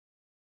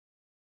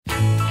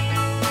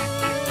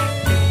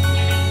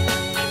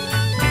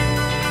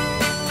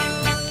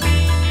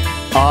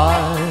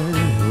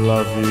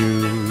love you,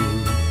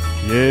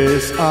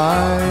 yes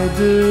I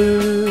do,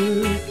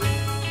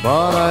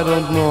 but I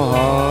don't know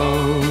how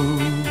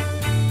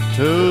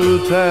to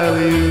tell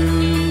you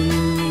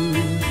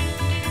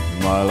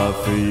my love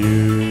for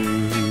you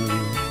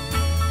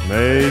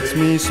makes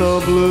me so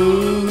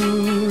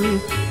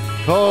blue,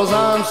 'cause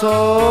I'm so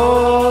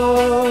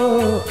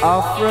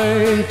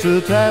afraid to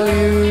tell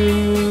you.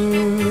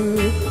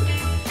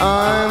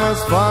 I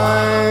must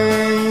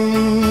find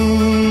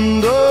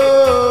a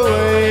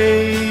way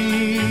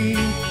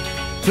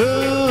to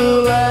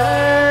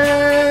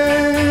let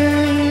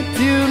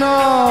you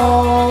know.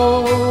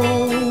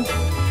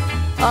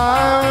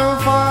 I'll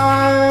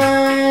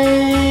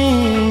find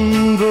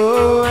the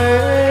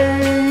way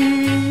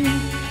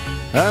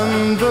and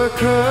the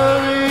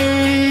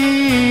courage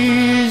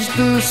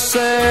to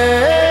say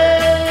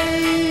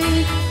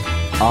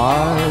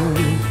I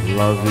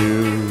love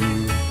you,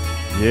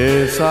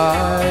 yes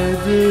I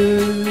do,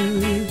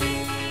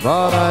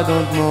 but I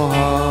don't know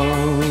how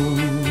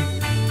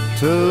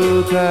to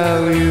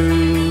tell you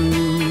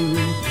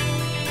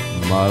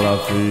my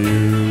love for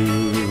you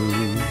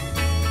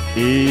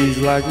is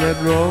like red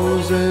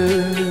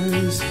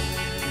roses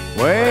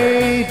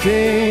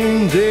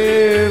waiting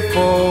there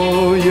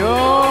for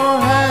your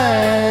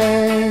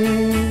hands.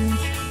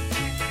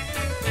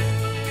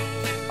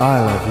 I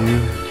love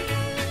you,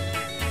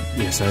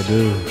 yes I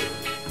do,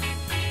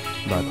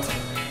 but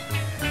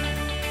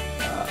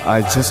I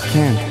just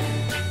can't.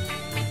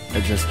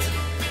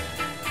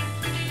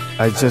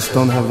 I just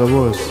don't have the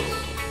words.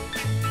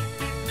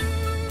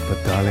 But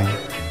darling,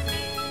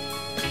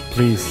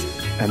 please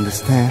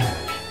understand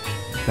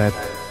that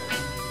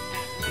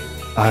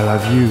I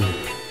love you,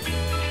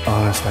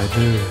 honest I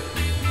do.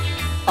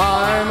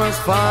 I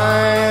must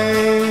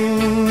find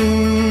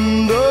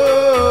a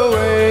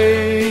way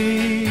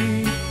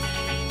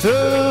to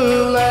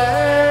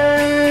let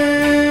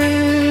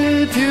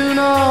you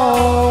know.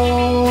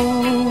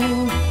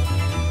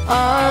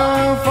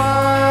 I'll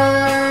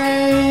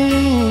find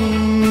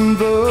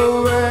the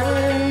way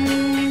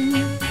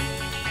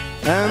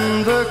and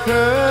the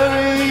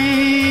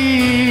courage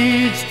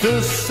to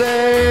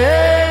say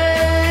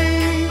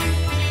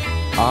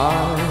I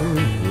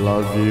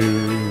love you,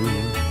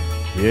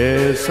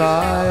 yes I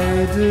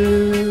do,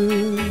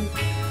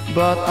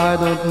 but I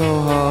don't know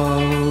how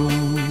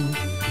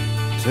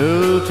to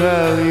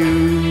tell you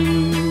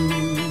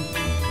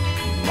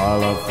my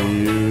love for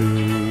you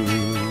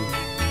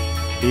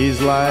is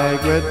like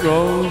red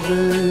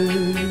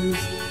roses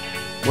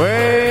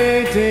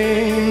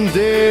waiting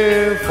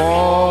there for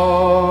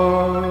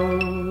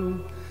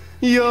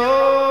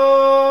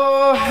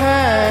your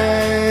hands.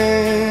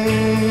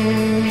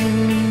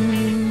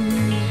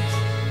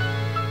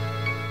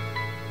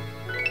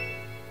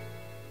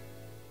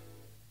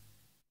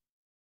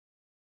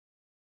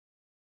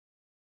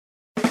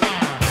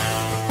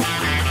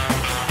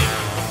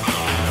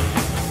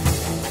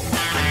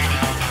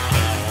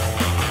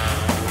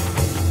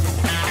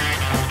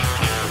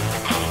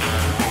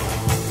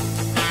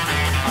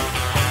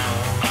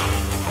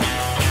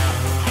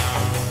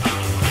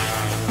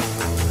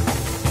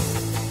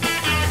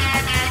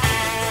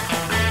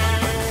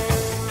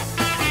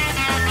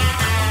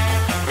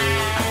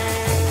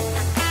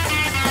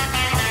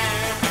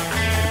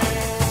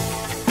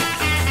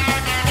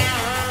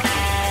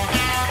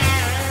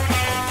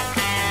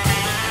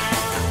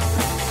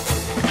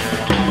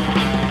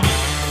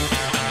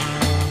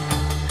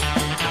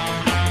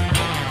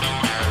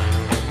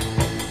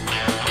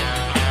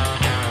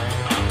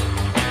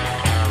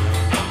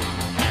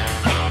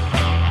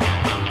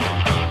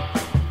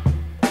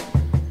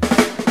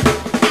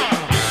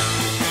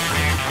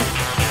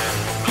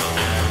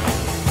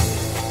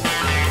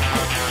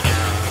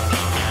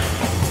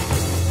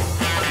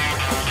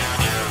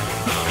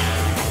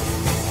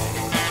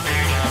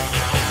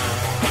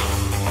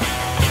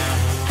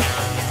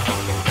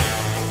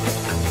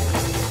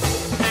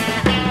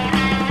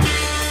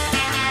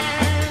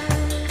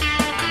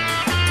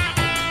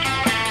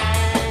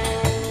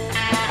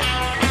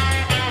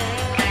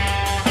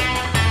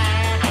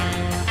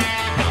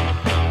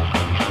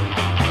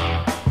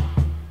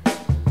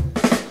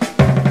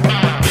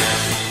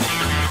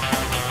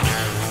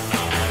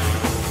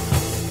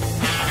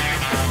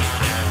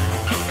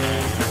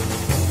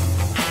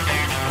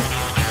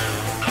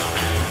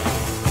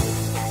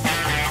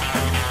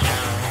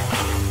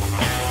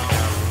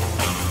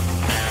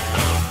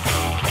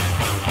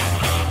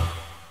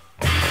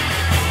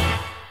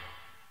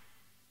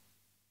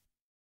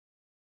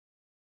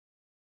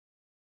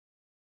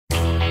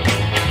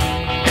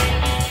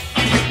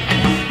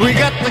 We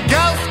got the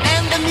girls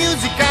and the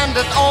music and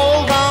that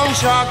old down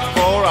shock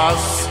for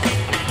us,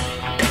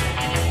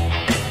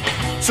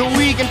 so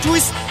we can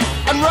twist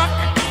and rock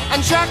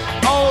and shock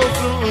all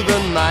through the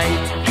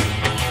night.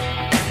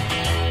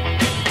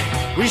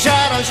 We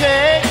shout and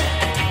shake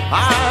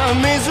our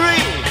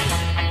misery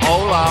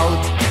all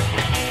out.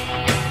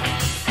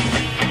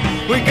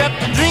 We got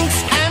the drinks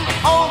and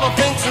all the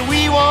things that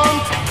we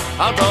want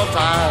out of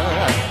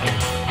time,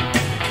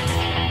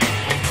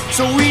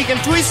 so we can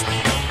twist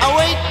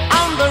await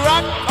on the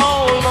rock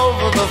all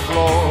over the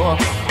floor.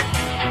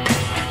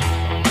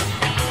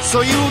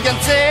 So you can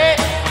say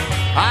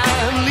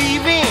I'm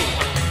leaving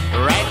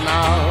right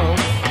now.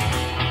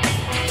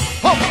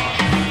 Oh!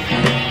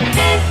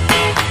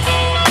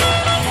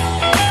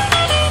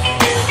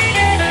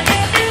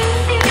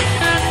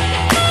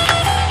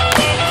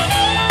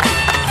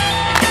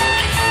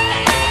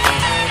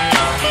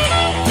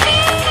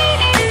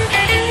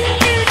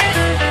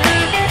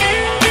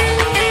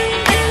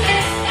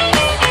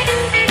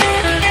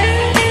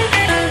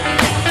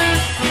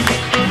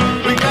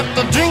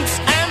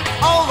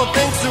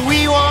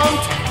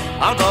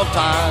 Out of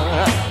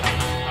time,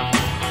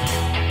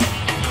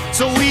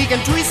 so we can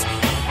twist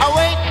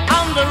away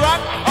on the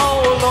rock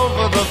all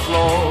over the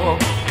floor.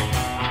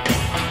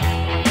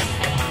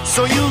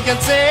 So you can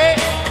say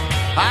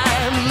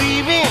I'm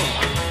leaving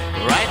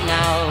right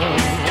now.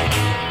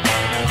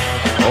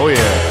 Oh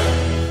yeah.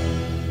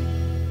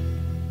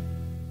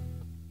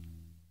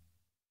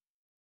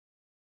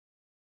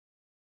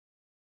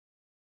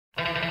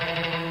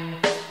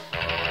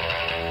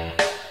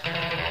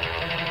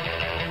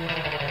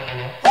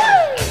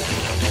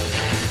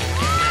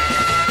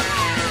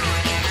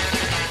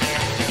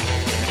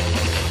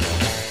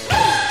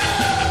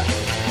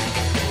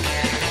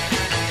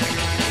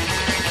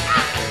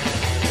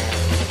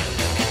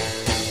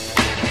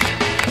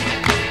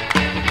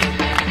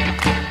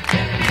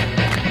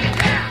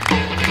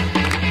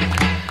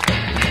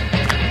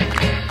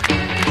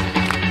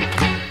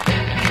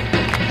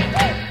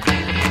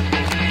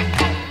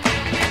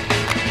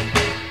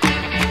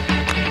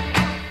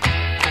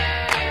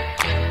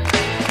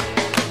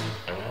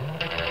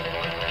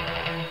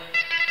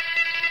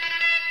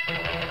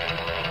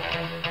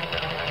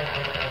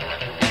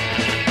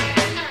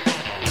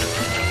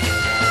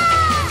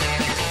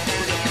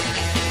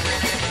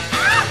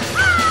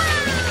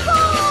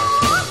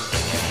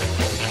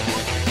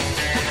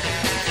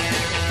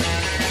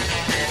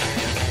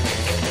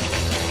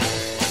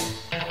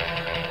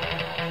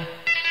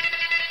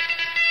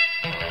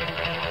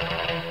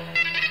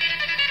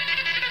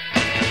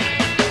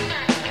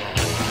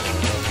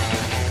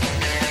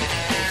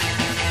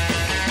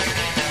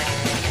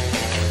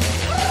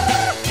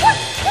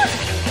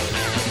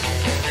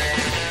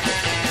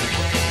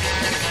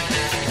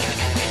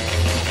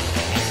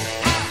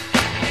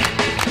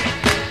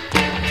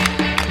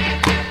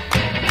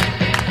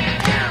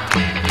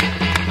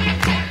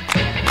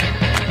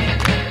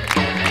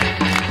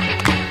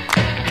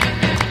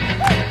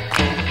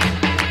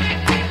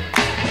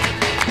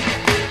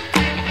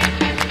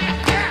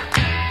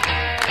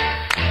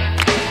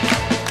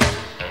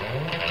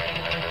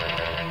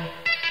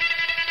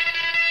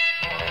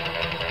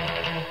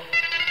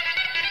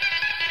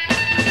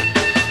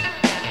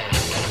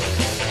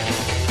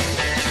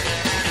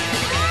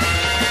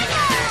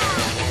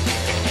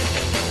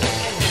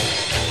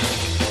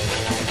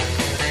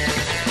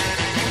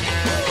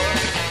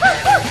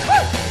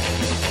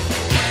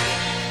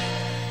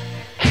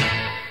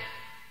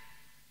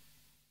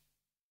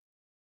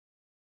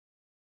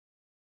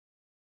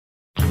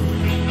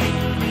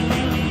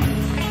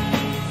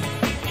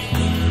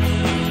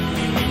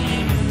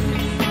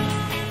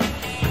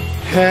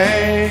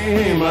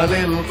 Hey, my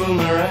little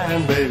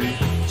boomerang baby,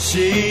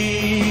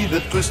 she the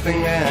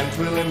twisting and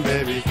twirling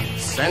baby,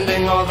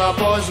 sending all the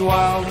boys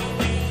wild,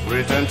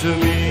 return to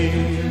me.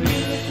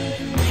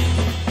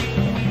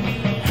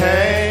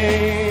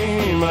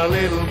 Hey, my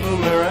little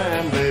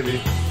boomerang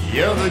baby,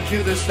 you're the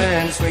cutest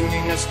and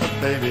swingingest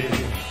baby,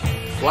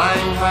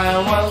 flying high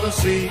while the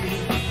sea,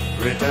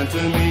 return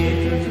to me.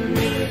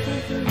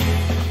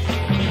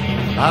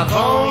 I've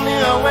only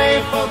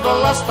away for the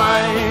last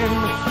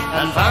time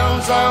and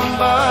found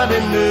somebody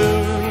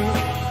new.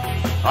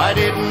 I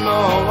didn't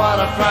know what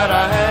a pride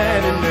I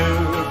had in you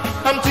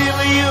until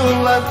you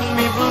left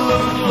me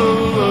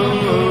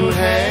blue.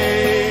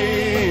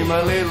 Hey,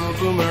 my little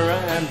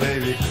boomerang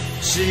baby,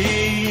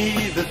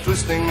 she the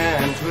twisting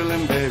and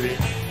twirling baby,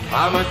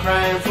 I'm a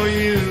crying for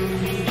you,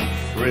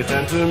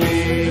 return to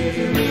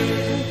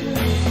me.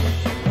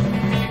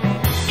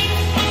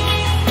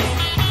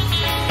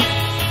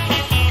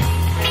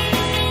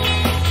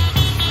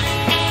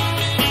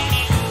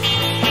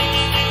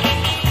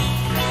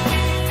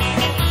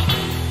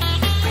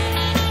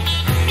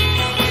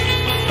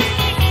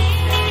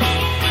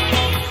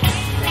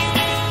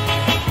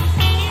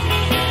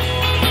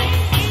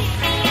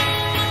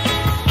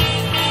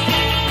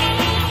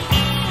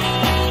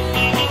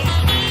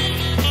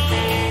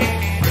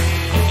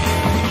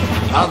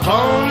 I've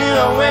thrown you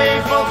away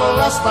for the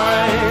last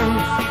time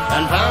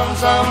and found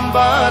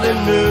somebody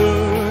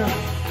new.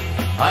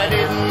 I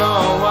didn't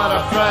know what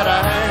a pride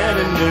I had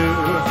in you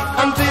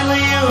until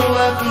you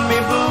left me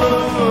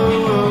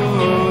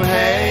blue.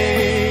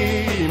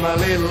 Hey, my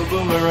little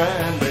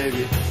boomerang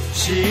baby,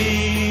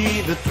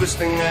 she the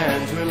twisting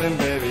and twirling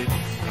baby,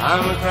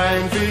 I'm a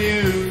crying for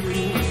you,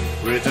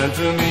 return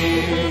to me,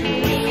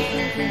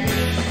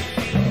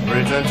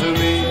 return to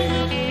me,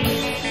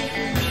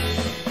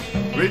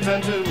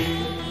 return to me.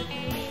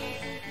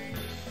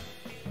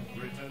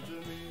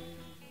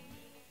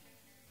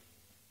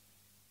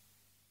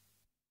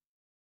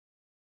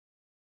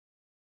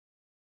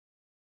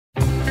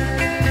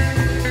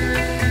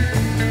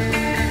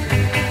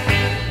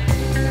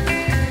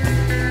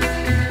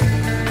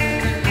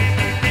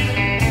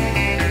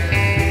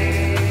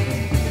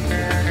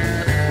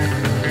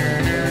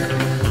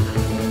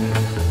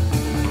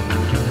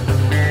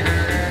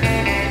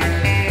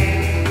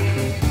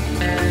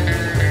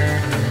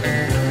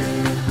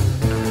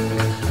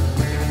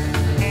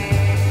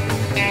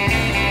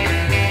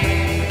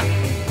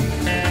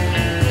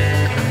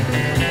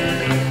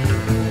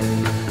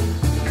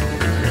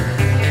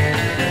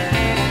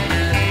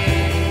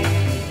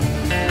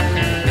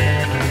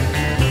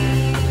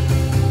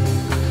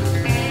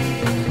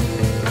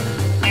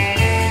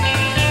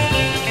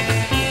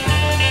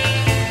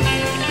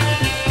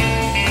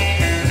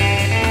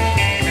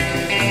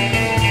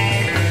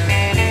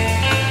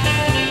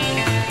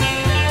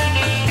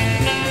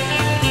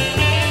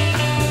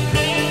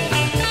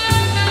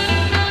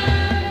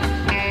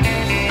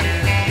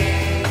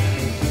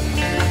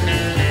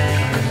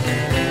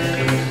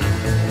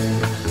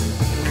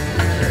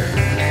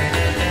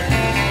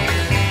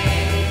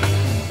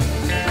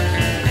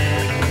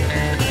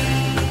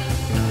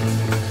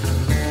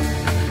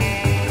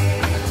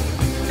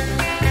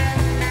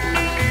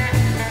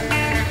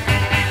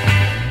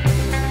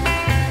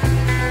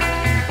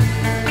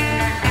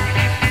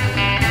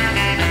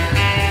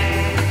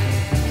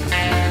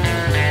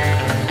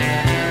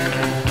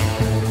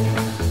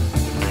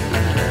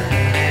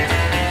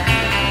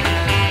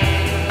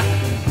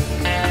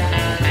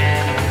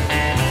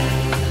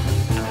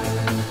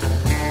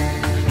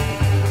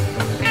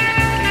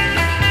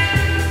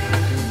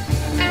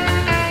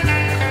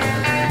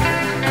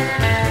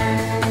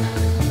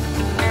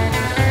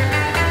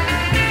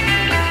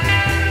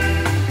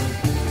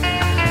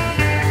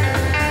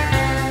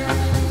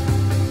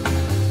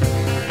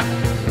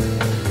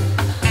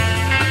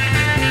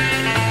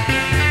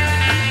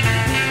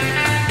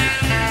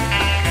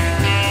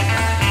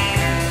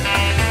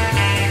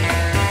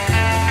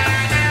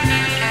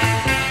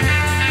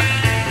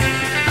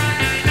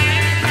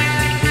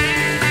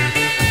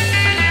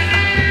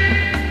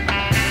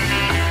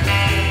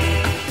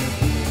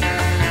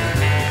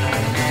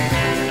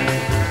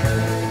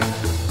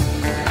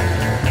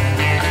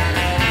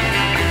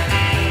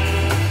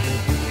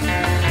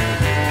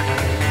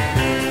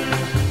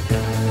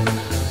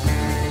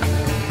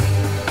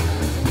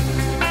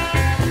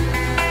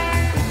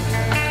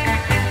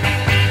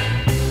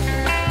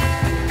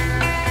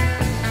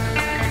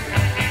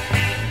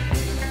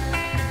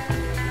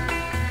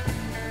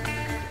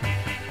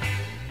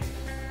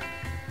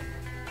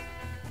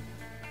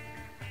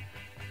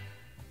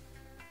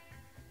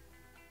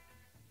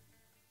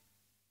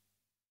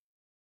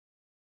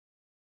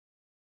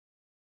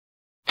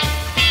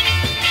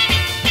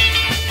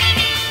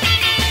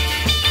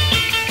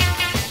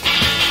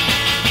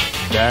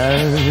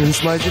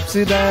 Dance, my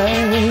gypsy,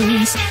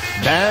 dance.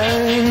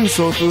 Dance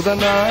all through the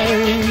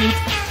night.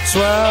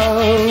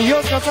 Swell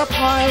your skirts up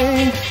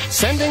high,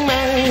 sending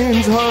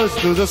men's hearts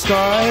through the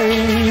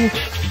sky.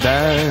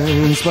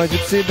 Dance, my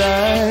gypsy,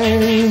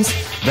 dance.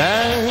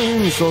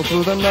 Dance all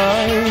through the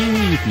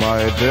night,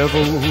 my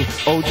devil.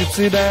 Oh,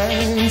 gypsy,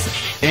 dance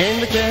in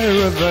the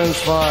caravan's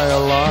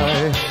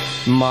firelight.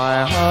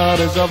 My heart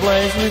is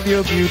ablaze with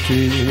your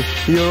beauty.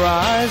 Your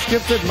eyes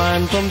gifted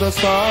mine from the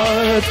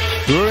start,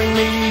 luring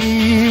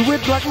me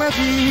with black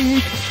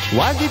magic.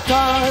 While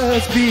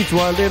guitars beat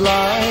wild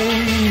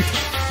delight.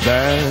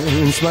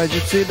 Dance, my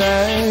gypsy,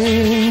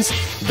 dance.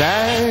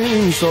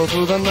 Dance all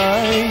through the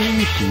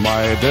night,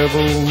 my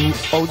devil.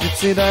 Oh,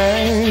 gypsy,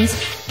 dance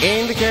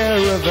in the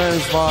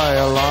caravan's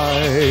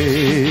firelight.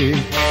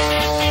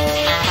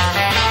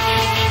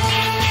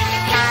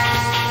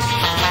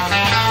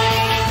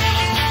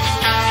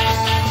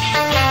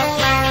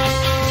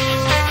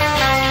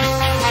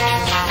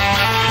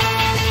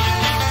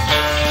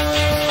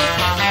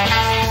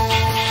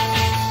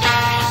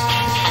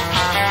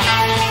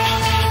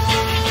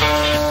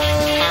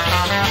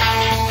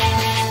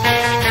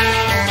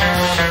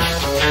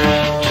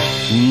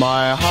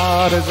 My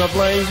heart is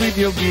ablaze with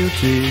your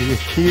beauty.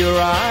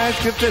 Your eyes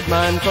gifted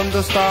mine from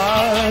the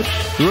start,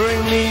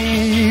 luring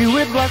me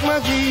with black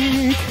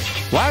magic.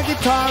 While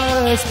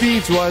guitars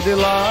beat wild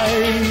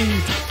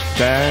delight.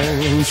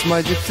 Dance,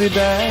 my gypsy,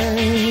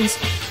 dance.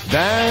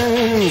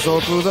 Dance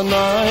all through the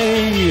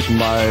night,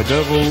 my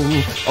devil.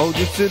 Oh,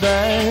 gypsy,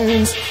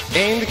 dance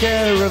in the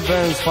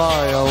caravan's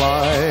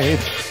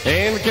firelight.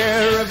 In the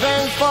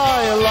caravan's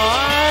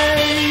firelight.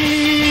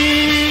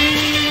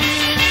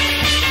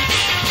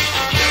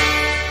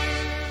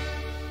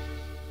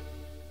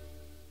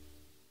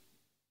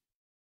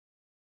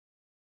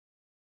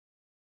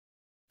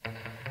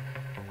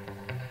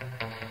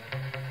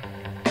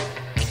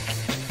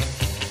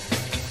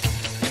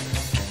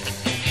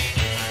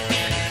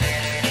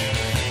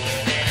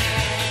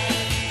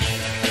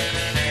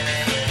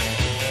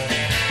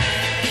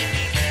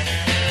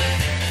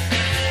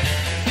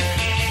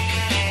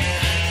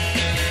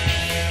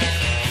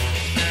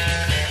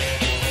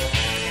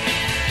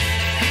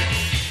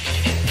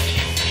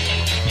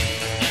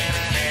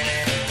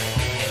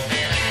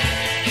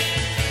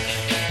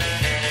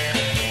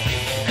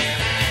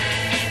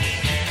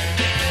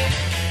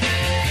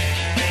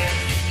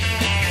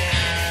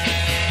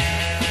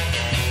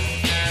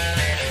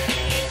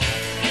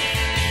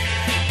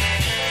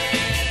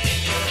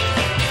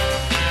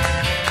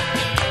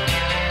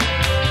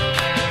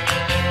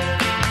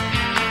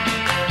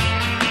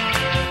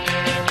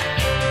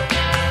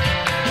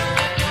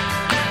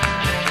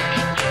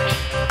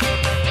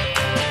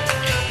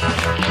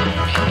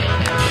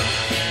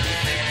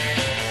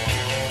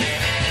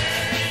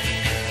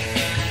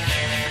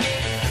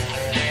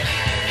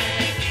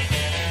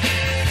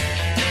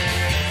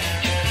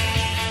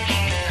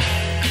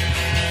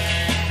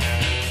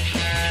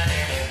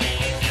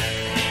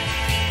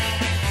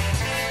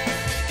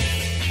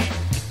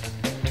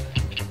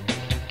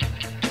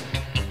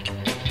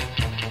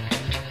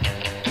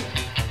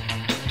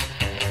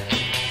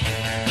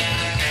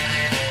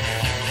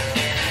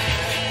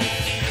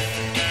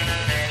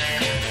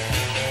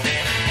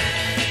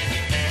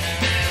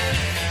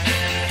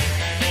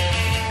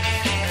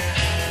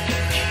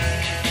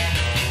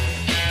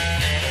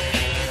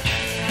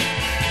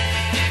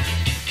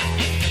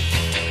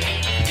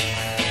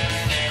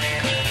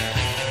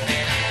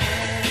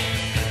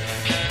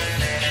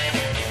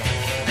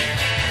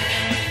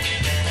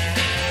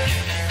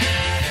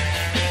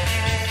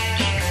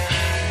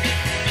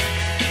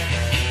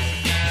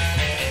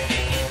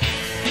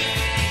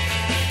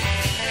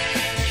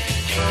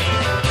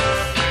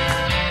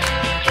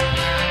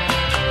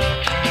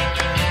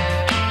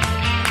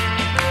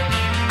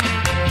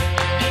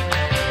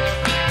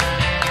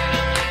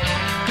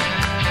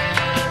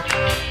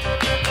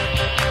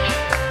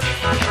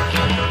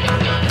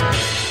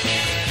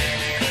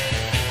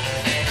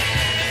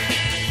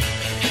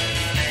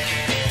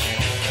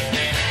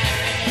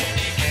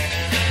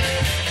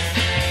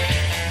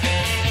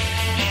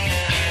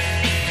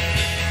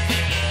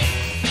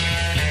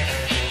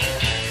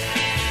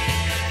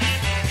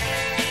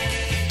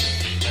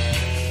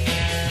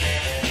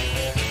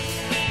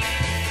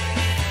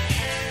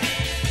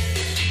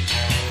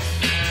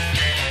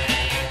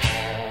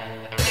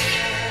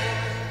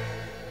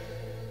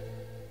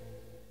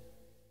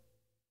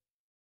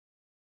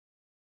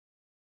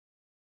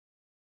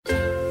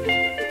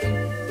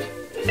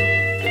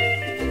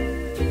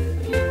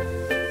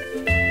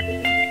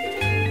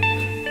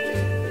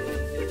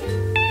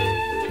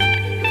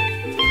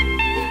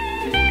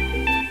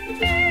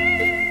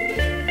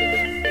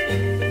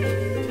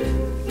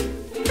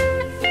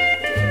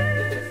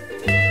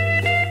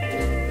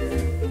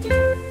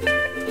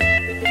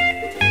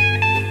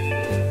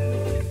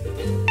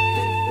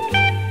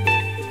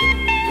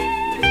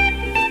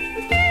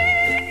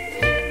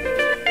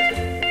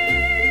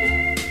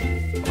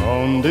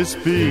 On this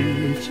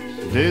beach,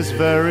 this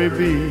very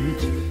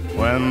beach,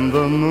 when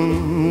the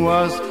moon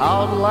was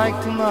out like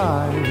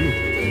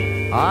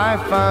tonight, I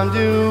found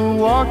you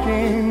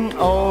walking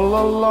all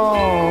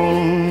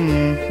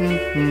alone.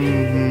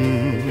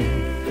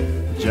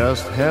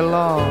 Just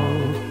hello,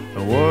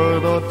 a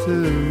word or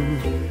two.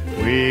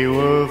 We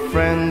were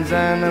friends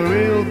and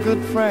real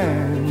good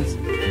friends.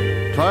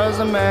 'Twas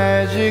a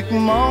magic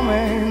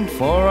moment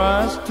for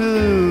us two.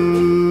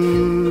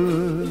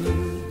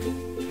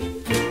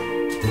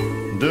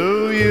 Do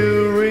you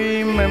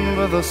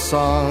remember the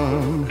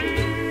song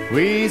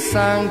we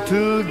sang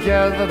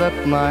together that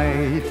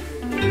night?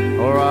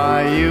 Or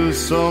are you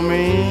so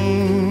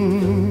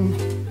mean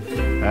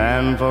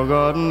and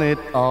forgotten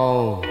it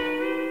all?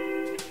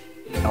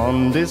 On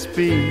this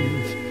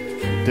beach,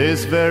 this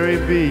very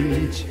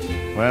beach,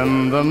 when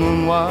the moon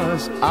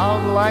was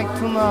out like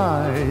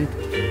tonight,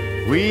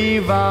 we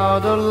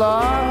vowed a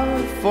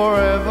love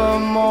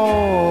forevermore.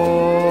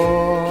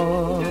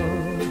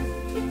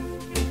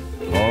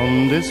 On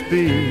this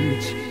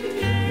beach,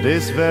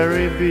 this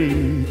very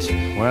beach,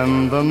 when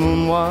the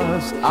moon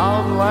was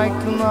out like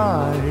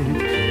tonight,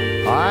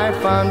 I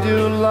found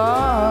you,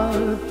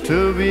 love, to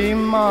be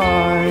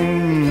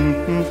mine.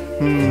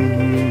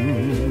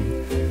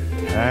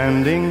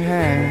 Hand in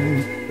hand,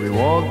 we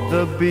walked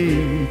the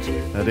beach,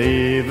 not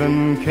even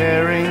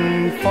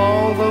caring for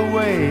the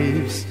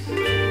waves.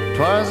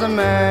 'Twas a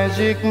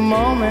magic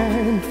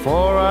moment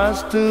for us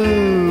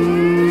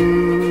two.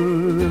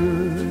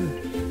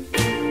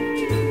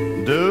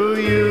 Do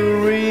you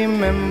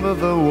remember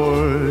the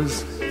words,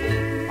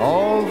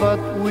 all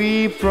that we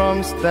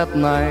promised that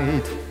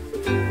night?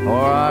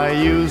 Or are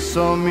you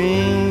so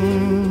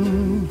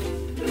mean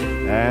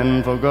and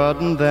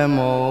forgotten them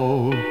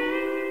all?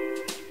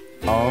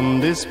 On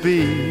this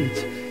beach,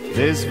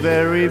 this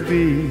very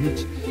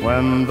beach,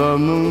 when the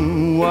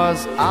moon was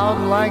out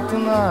like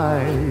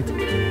tonight,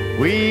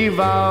 we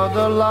vowed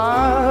a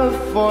love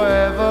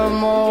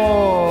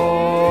forevermore.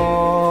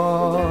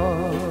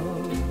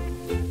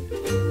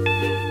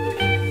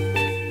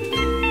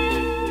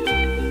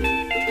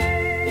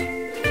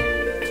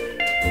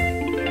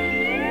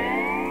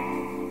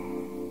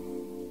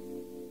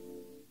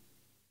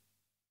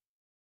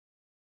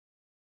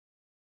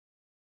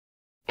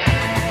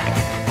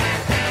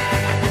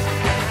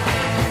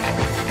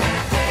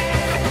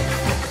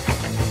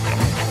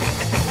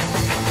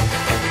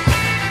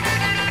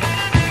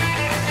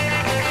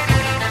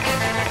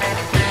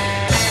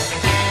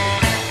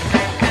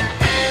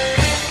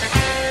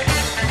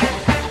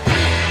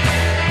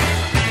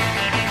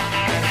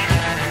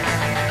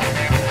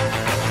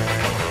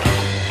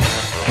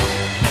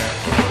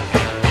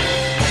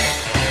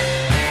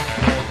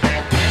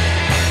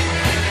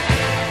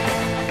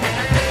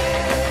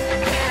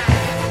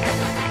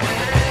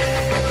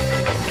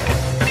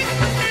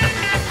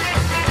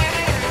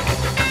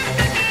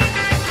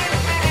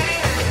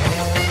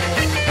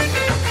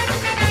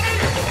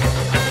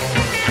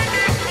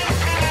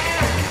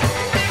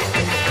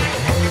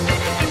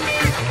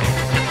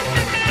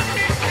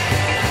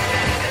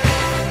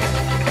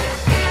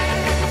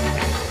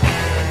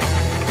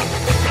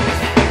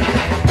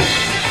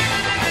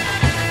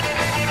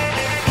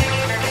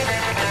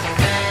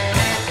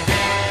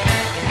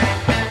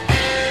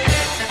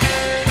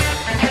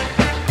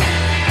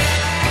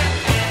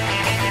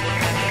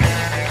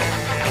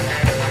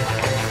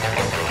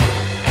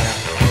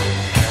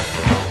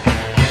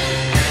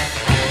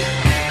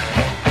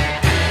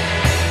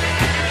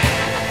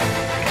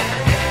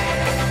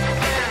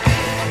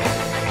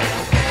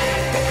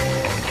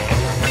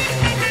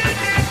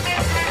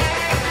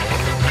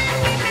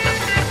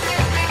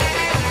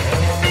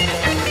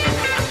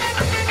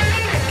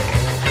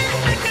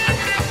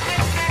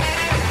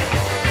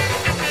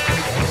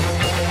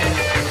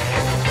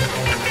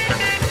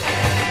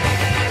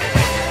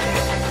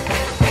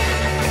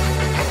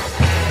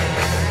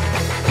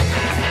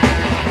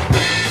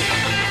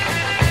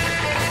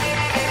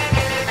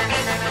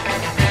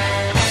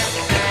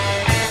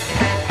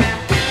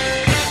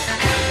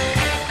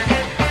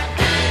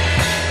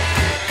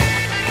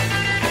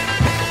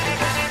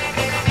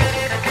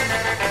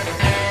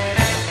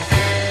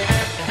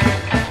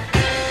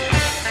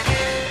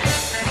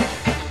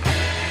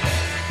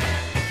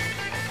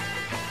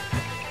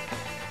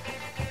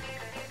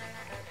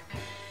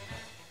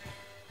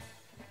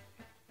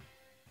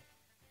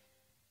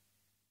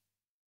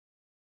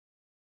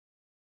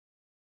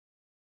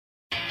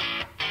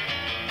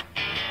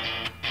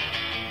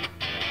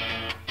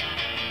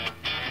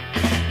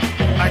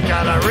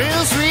 Got a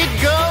real sweet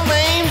girl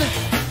named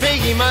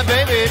Peggy, my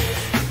baby.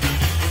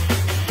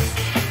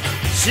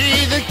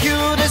 She's the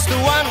cutest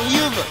one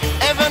you've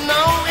ever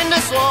known in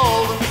this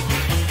world.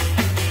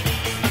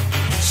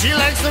 She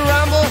likes to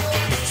ramble,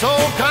 so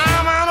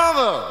come on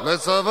over,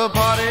 let's have a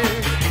party.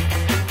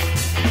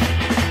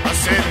 I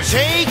said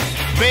shake,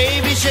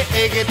 baby,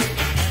 shake it.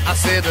 I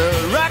said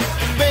rock,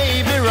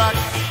 baby, rock.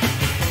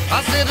 I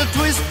said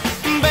twist,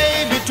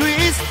 baby,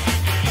 twist.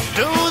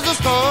 Do the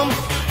storm,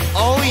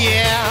 oh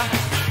yeah.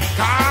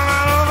 Come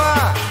on over,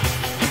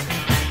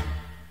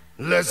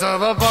 let's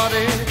have a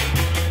party.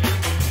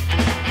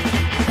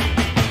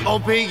 Oh,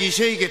 piggy,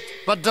 shake it,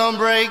 but don't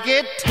break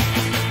it.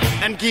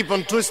 And keep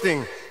on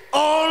twisting.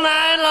 All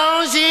night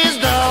long she's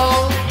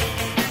dull,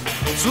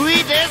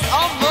 sweetest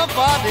of the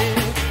body.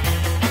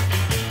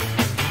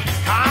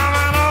 Come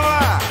on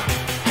over,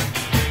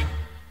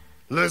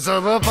 let's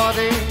have a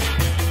party.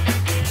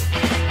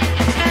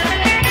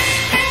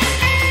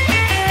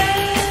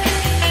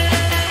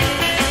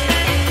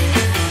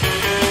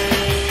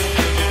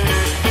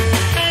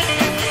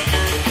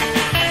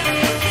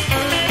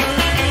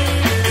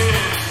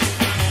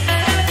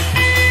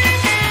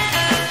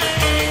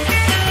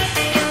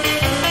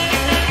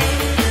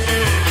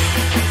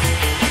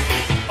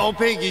 Oh,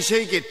 piggy,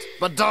 shake it,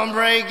 but don't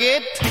break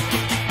it.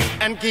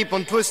 And keep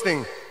on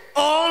twisting.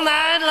 All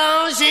night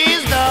long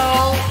she's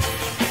dull,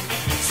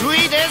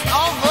 sweetest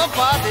of the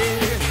party.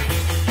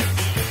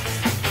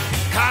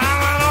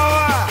 Come on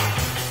over,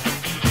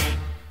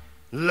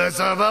 let's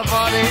have a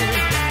party.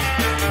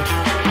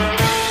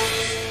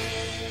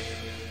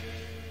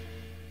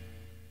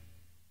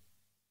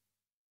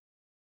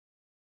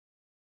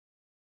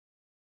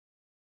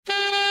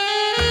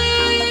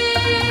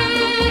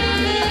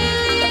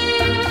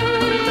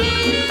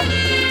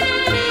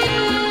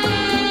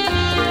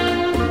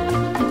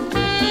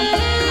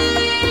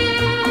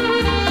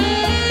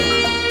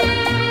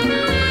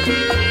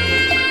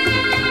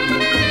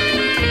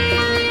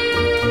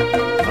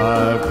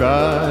 I've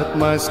got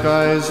my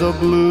skies of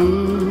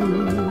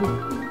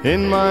blue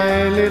in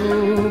my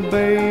little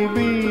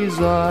baby's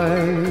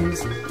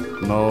eyes.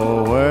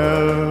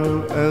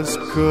 Nowhere else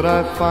could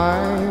I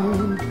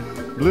find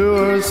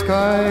bluer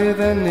sky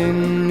than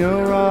in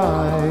your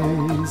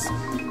eyes.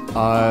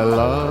 I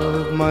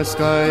love my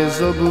skies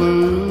of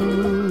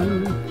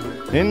blue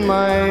in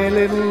my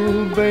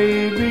little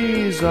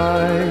baby's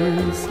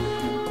eyes.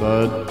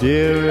 But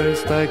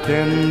dearest, I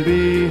can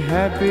be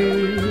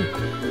happy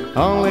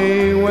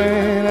only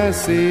when I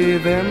see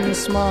them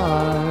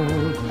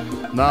smile.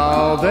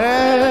 Now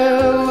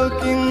they're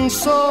looking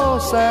so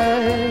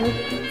sad,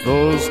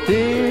 those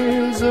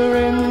tears are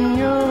in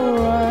your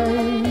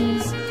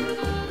eyes.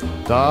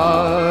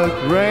 Dark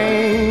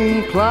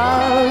rain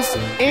clouds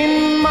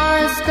in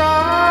my skies.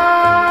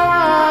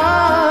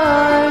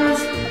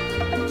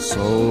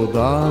 So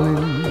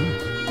darling,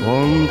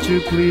 won't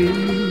you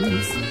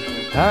please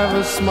have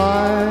a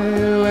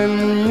smile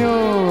in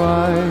your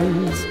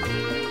eyes.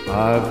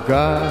 I've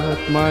got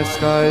my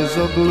skies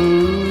of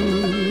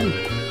blue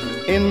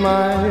in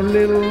my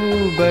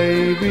little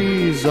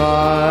baby's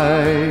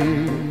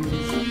eyes.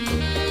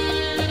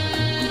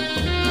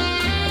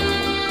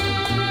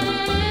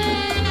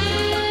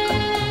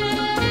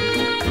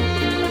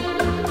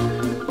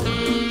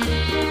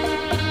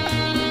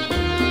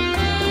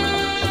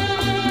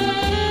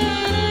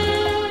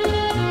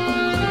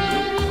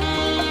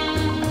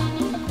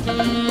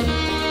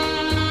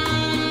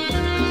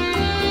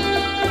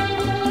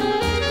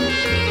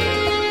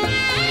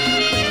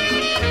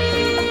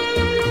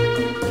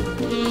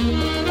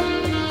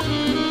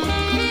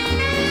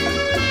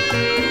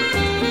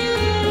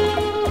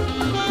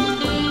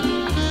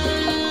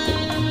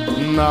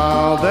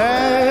 Now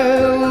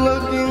they're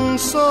looking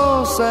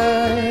so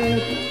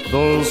sad,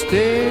 those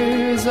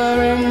tears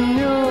are in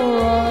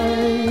your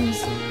eyes.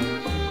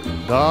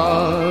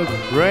 Dark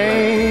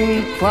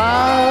rain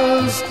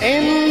clouds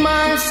in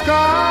my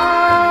skies.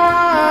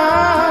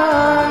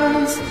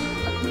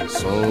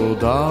 So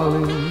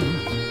darling,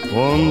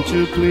 won't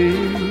you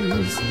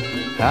please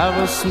have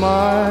a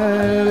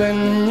smile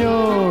in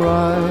your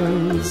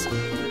eyes.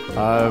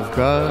 I've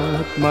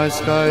got my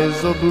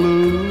skies of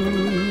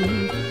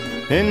blue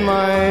in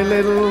my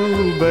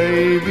little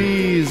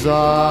baby's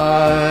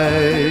eyes.